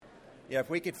Yeah, if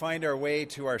we could find our way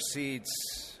to our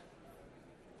seats.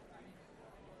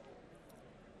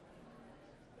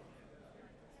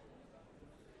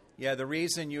 Yeah, the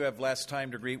reason you have less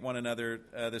time to greet one another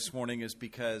this morning is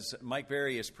because Mike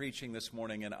Berry is preaching this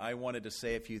morning, and I wanted to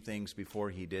say a few things before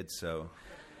he did so.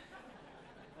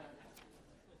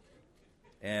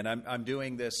 And I'm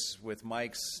doing this with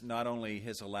Mike's, not only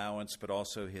his allowance, but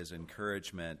also his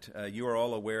encouragement. You are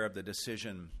all aware of the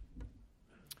decision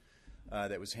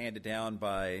that was handed down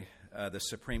by the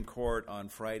Supreme Court on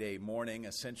Friday morning,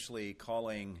 essentially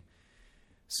calling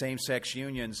same-sex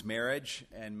unions marriage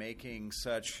and making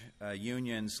such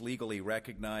unions legally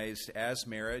recognized as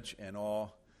marriage in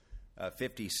all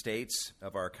 50 states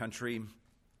of our country.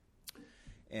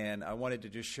 And I wanted to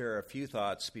just share a few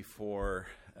thoughts before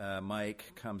Mike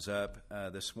comes up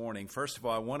this morning. First of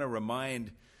all, I want to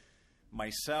remind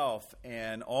myself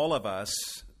and all of us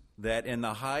that in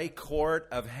the high court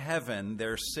of heaven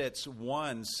there sits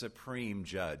one supreme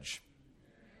judge.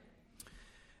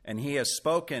 And he has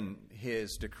spoken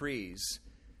his decrees,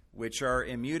 which are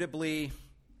immutably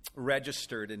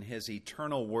registered in his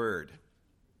eternal word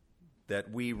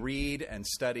that we read and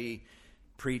study,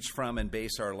 preach from, and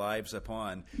base our lives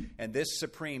upon. And this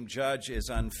supreme judge is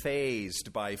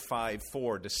unfazed by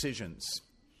 5-4 decisions.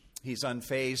 He's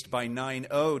unfazed by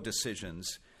 9-0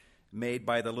 decisions made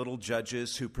by the little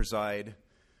judges who preside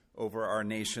over our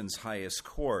nation's highest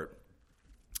court.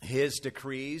 His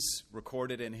decrees,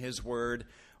 recorded in his word,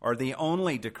 are the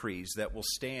only decrees that will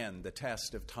stand the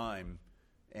test of time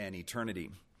and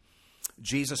eternity.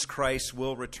 Jesus Christ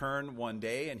will return one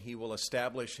day, and he will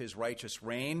establish his righteous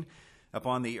reign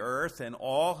upon the earth, and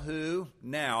all who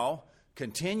now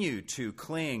continue to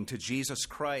cling to Jesus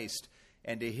Christ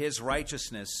and to his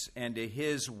righteousness and to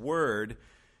his word,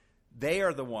 they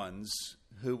are the ones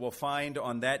who will find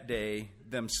on that day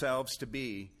themselves to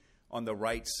be on the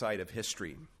right side of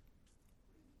history.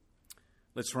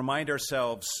 Let's remind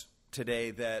ourselves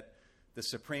today that the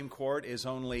Supreme Court is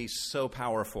only so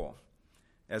powerful.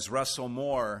 As Russell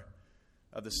Moore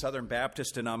of the Southern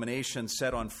Baptist denomination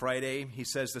said on Friday, he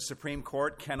says the Supreme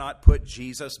Court cannot put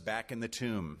Jesus back in the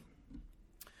tomb,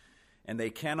 and they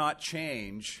cannot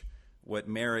change what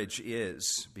marriage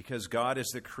is, because God is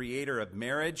the creator of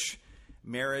marriage.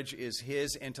 Marriage is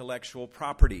his intellectual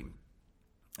property,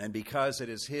 and because it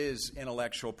is his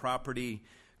intellectual property,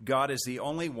 God is the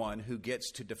only one who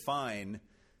gets to define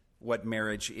what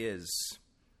marriage is,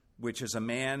 which is a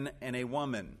man and a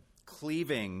woman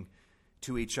cleaving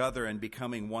to each other and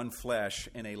becoming one flesh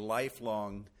in a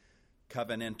lifelong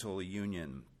covenantal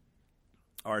union.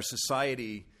 Our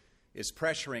society is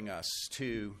pressuring us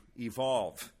to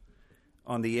evolve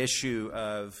on the issue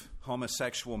of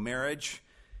homosexual marriage,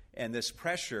 and this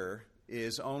pressure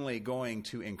is only going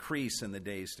to increase in the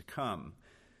days to come.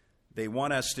 They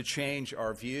want us to change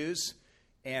our views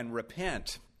and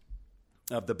repent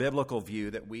of the biblical view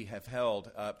that we have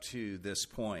held up to this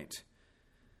point.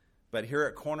 But here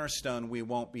at Cornerstone, we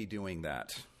won't be doing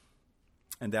that.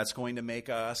 And that's going to make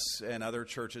us and other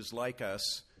churches like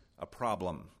us a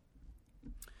problem.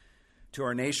 To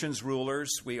our nation's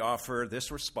rulers, we offer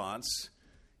this response,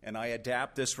 and I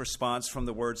adapt this response from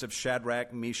the words of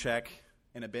Shadrach, Meshach,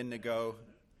 and Abednego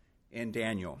in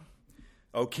Daniel.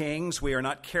 O kings, we are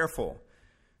not careful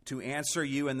to answer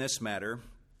you in this matter.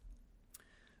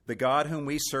 The God whom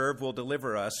we serve will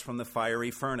deliver us from the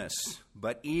fiery furnace.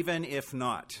 But even if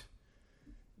not,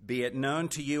 be it known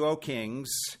to you, O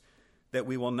kings, that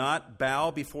we will not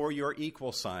bow before your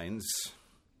equal signs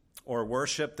or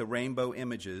worship the rainbow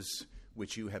images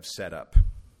which you have set up.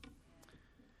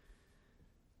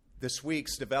 This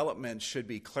week's developments should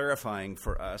be clarifying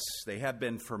for us. They have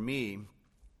been for me,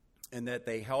 in that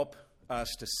they help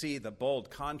us to see the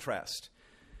bold contrast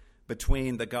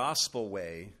between the gospel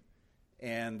way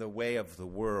and the way of the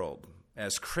world.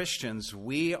 As Christians,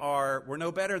 we're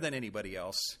no better than anybody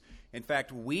else. In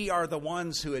fact, we are the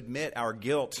ones who admit our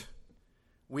guilt.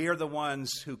 We are the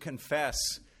ones who confess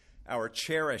our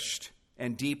cherished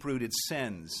and deep-rooted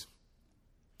sins.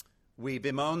 We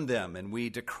bemoan them and we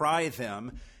decry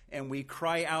them, and we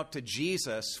cry out to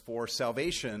Jesus for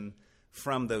salvation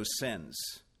from those sins.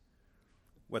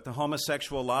 What the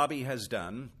homosexual lobby has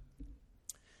done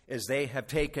is they have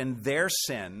taken their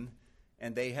sin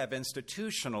and they have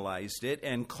institutionalized it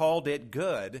and called it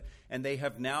good, and they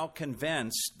have now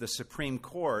convinced the Supreme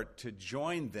Court to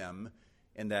join them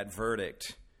in that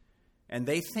verdict. And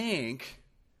they think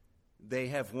they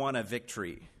have won a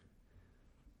victory,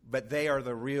 but they are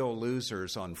the real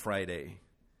losers on Friday,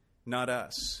 not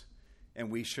us,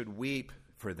 and we should weep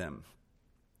for them.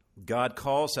 God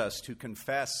calls us to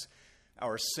confess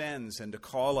our sins and to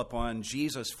call upon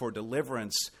Jesus for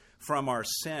deliverance from our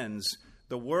sins.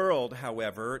 The world,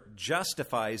 however,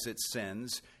 justifies its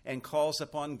sins and calls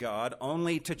upon God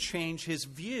only to change his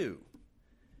view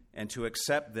and to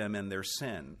accept them in their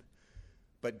sin.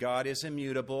 But God is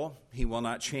immutable. He will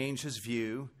not change his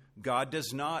view. God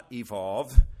does not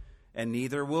evolve, and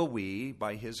neither will we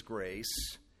by his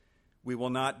grace. We will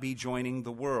not be joining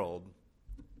the world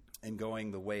and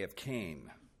going the way of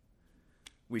Cain.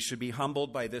 We should be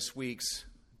humbled by this week's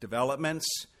developments.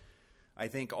 I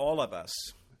think all of us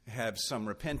have some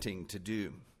repenting to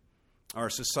do. Our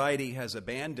society has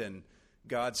abandoned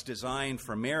God's design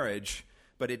for marriage,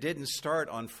 but it didn't start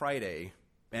on Friday,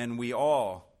 and we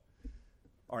all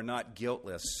are not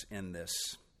guiltless in this.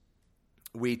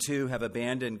 We too have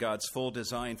abandoned God's full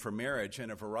design for marriage in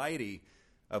a variety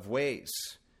of ways.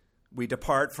 We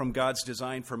depart from God's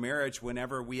design for marriage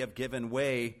whenever we have given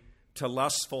way to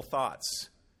lustful thoughts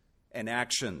and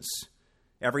actions.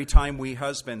 Every time we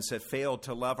husbands have failed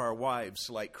to love our wives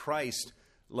like Christ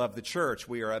loved the church,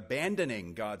 we are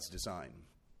abandoning God's design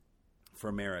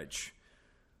for marriage.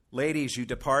 Ladies, you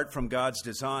depart from God's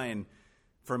design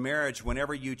for marriage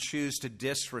whenever you choose to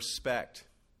disrespect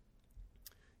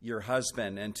your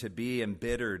husband and to be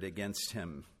embittered against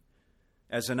him.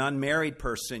 As an unmarried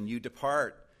person, you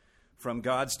depart from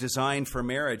God's design for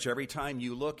marriage every time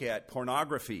you look at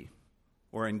pornography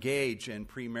or engage in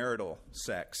premarital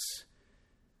sex.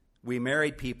 We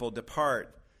married people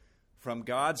depart from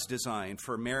God's design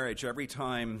for marriage every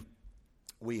time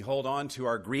we hold on to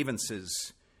our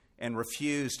grievances and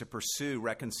refuse to pursue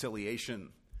reconciliation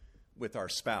with our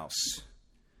spouse.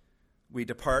 We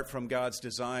depart from God's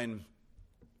design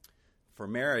for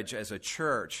marriage as a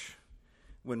church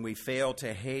when we fail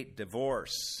to hate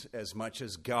divorce as much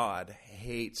as God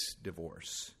hates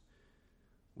divorce.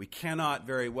 We cannot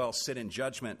very well sit in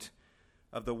judgment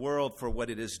of the world for what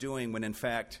it is doing when in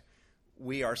fact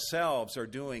we ourselves are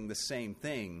doing the same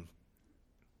thing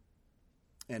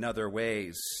in other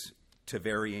ways to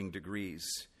varying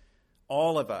degrees.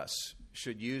 All of us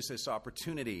should use this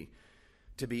opportunity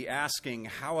to be asking,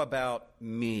 how about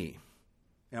me?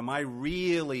 Am I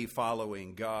really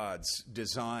following God's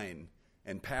design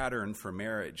and pattern for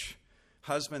marriage?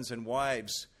 Husbands and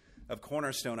wives of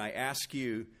Cornerstone, I ask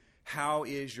you, how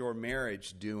is your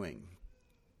marriage doing?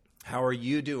 How are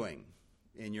you doing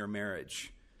in your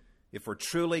marriage? If we're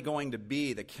truly going to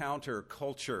be the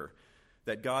counterculture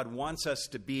that God wants us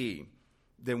to be,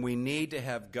 then we need to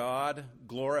have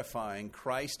God-glorifying,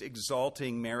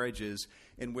 Christ-exalting marriages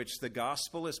in which the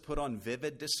gospel is put on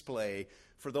vivid display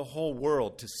for the whole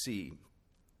world to see.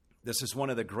 This is one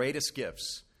of the greatest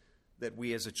gifts that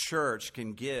we as a church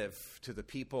can give to the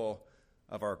people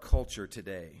of our culture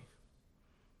today.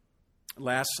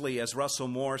 Lastly, as Russell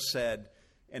Moore said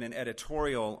in an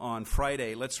editorial on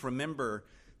Friday, let's remember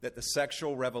that the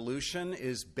sexual revolution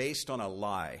is based on a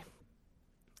lie,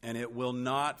 and it will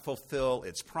not fulfill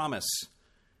its promise.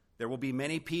 There will be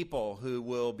many people who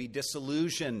will be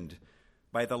disillusioned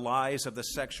by the lies of the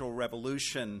sexual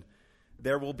revolution.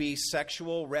 There will be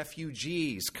sexual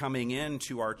refugees coming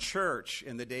into our church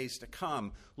in the days to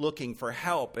come, looking for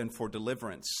help and for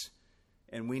deliverance.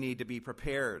 And we need to be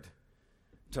prepared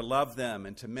to love them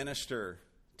and to minister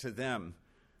to them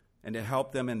and to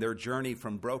help them in their journey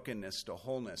from brokenness to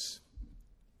wholeness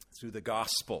through the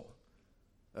gospel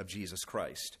of Jesus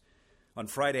Christ. On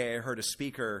Friday, I heard a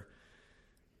speaker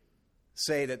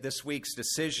say that this week's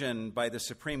decision by the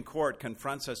Supreme Court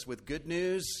confronts us with good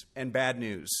news and bad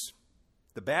news.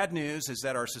 The bad news is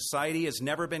that our society has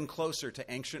never been closer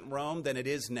to ancient Rome than it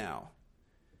is now.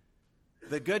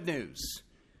 The good news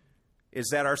is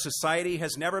that our society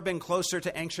has never been closer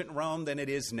to ancient Rome than it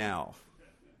is now.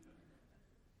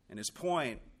 And his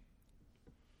point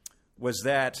was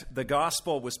that the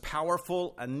gospel was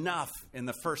powerful enough in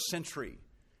the first century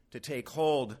to take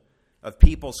hold of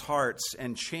people's hearts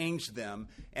and change them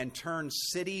and turn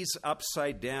cities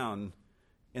upside down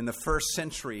in the first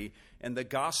century. And the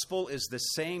gospel is the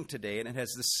same today, and it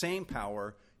has the same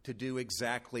power to do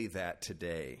exactly that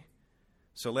today.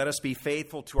 So let us be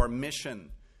faithful to our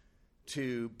mission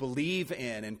to believe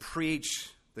in and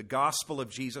preach the gospel of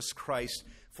Jesus Christ,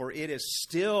 for it is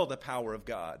still the power of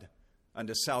God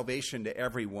unto salvation to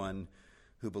everyone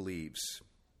who believes.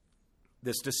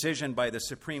 This decision by the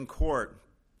Supreme Court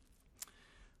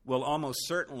will almost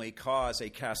certainly cause a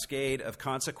cascade of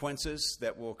consequences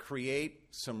that will create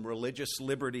some religious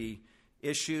liberty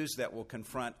issues that will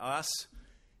confront us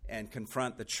and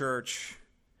confront the church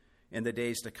in the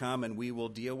days to come, and we will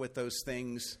deal with those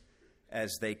things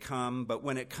as they come. But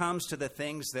when it comes to the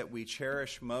things that we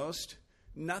cherish most,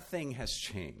 nothing has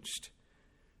changed.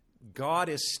 God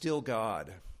is still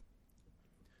God.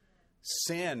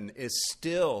 Sin is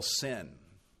still sin.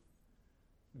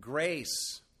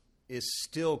 Grace is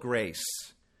still grace.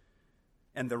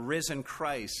 And the risen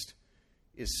Christ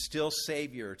is still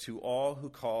Savior to all who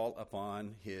call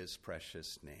upon his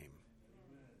precious name.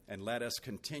 And let us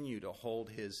continue to hold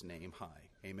his name high.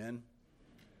 Amen.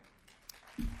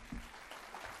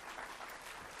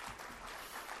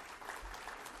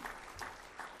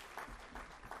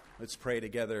 Let's pray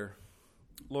together.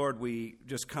 Lord, we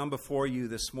just come before you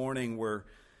this morning. We're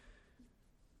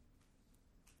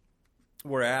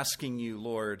asking you,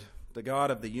 Lord, the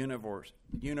God of the universe,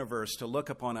 to look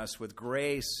upon us with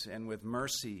grace and with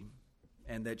mercy,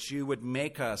 and that you would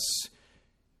make us,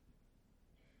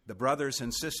 the brothers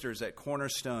and sisters at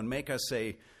Cornerstone, make us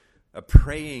a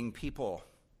praying people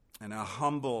and a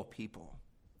humble people,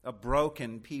 a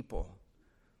broken people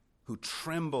who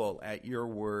tremble at your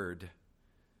word.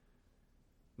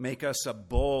 Make us a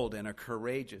bold and a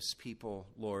courageous people,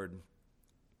 Lord,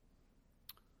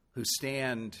 who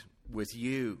stand with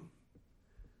you.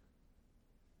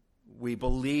 We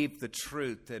believe the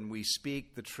truth and we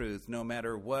speak the truth, no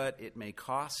matter what it may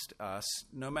cost us,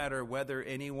 no matter whether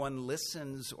anyone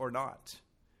listens or not.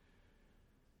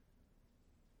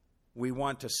 We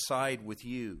want to side with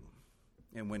you.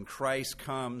 And when Christ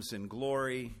comes in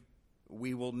glory,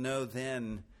 we will know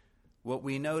then what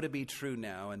we know to be true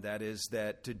now, and that is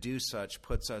that to do such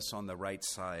puts us on the right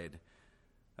side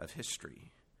of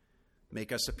history.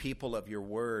 Make us a people of your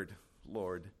word,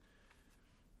 Lord.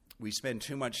 We spend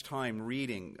too much time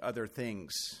reading other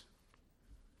things,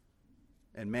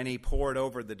 and many pored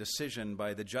over the decision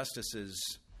by the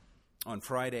justices on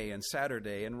Friday and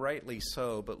Saturday, and rightly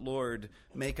so. But Lord,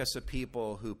 make us a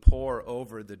people who pore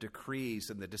over the decrees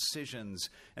and the decisions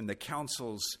and the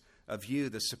counsels of you,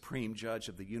 the supreme judge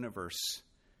of the universe.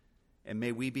 And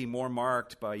may we be more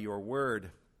marked by your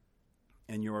word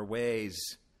and your ways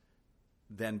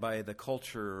than by the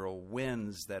cultural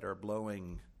winds that are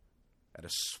blowing at a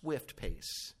swift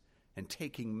pace and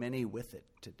taking many with it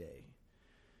today.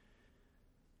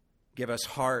 Give us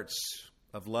hearts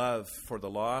of love for the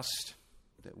lost,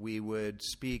 that we would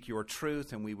speak your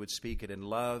truth and we would speak it in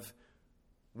love.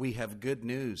 We have good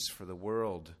news for the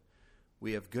world.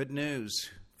 We have good news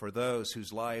for those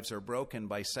whose lives are broken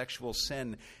by sexual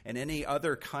sin and any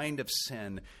other kind of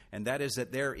sin, and that is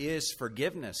that there is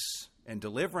forgiveness and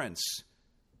deliverance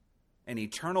and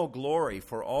eternal glory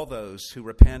for all those who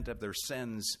repent of their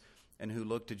sins and who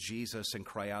look to Jesus and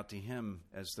cry out to him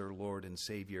as their Lord and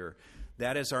Savior.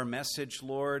 That is our message,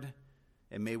 Lord,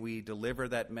 and may we deliver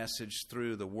that message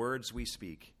through the words we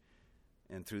speak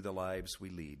and through the lives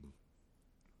we lead.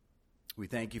 We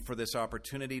thank you for this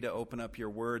opportunity to open up your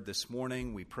word this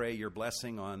morning. We pray your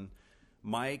blessing on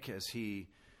Mike as he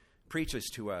preaches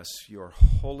to us your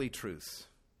holy truth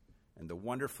and the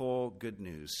wonderful good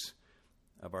news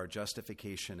of our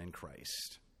justification in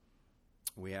Christ.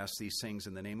 We ask these things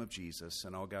in the name of Jesus,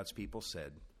 and all God's people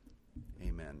said,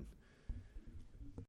 amen.